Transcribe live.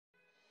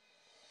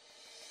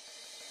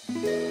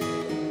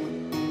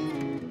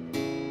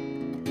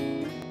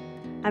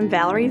I'm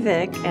Valerie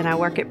Vick, and I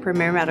work at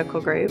Premier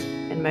Medical Group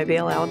in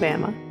Mobile,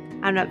 Alabama.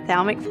 I'm an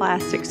ophthalmic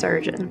plastic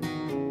surgeon.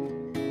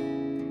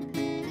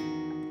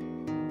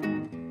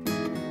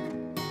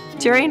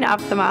 During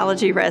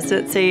ophthalmology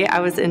residency, I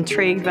was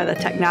intrigued by the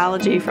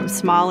technology from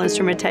small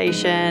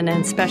instrumentation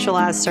and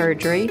specialized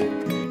surgery.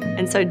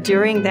 And so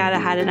during that, I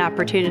had an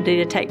opportunity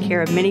to take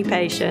care of many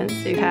patients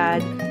who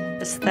had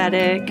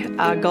aesthetic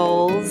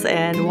goals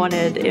and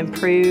wanted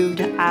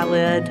improved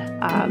eyelid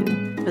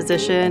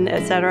position,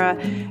 etc.,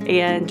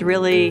 and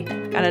really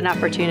got an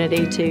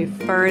opportunity to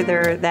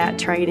further that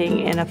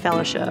training in a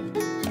fellowship.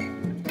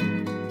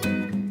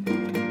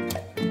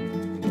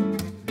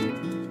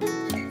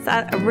 So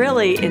I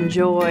really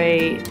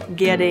enjoy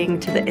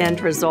getting to the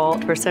end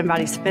result where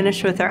somebody's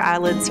finished with their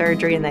eyelid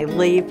surgery and they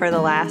leave for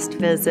the last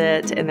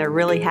visit and they're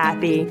really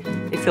happy.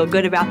 They feel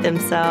good about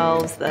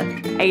themselves.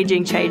 The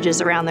aging changes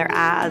around their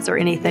eyes or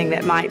anything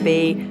that might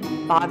be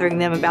bothering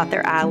them about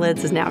their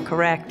eyelids is now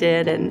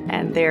corrected,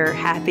 and they're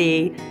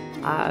happy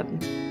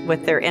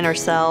with their inner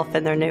self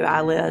and their new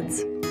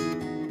eyelids.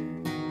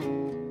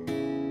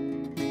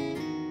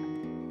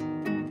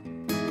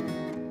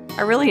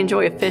 I really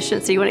enjoy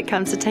efficiency when it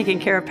comes to taking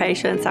care of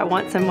patients. I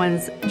want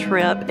someone's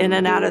trip in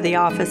and out of the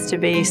office to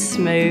be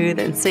smooth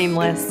and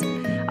seamless.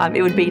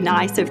 It would be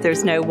nice if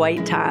there's no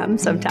wait time.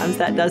 Sometimes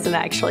that doesn't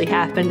actually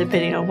happen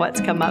depending on what's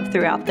come up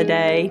throughout the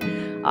day.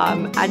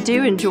 I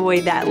do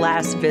enjoy that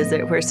last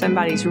visit where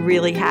somebody's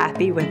really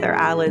happy with their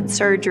eyelid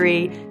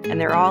surgery and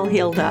they're all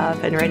healed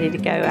up and ready to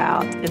go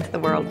out into the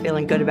world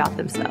feeling good about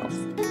themselves.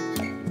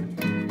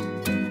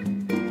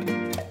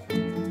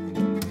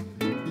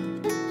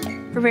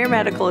 Premier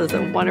Medical is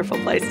a wonderful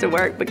place to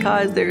work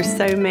because there's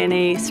so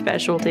many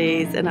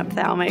specialties in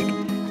ophthalmic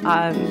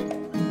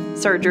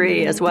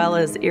surgery as well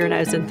as ear,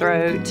 nose, and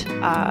throat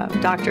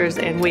doctors,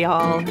 and we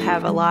all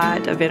have a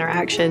lot of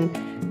interaction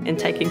in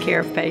taking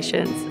care of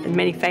patients. And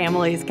many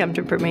families come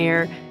to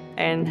Premier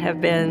and have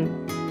been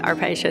our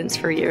patients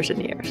for years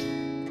and years.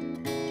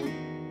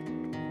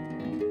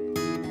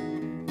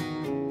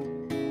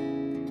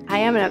 I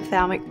am an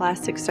ophthalmic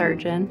plastic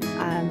surgeon.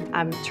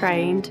 I'm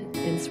trained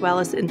as well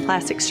as in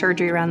plastic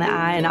surgery around the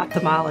eye and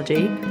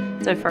ophthalmology.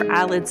 So for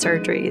eyelid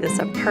surgery, this is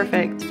a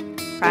perfect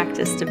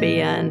practice to be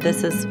in.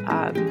 This is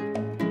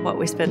what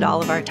we spend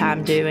all of our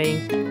time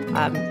doing,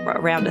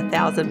 around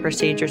 1,000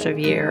 procedures a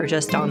year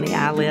just on the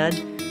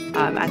eyelid.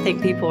 I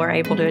think people are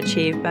able to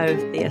achieve both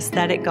the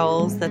aesthetic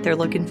goals that they're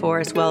looking for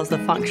as well as the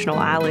functional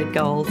eyelid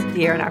goals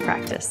here in our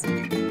practice.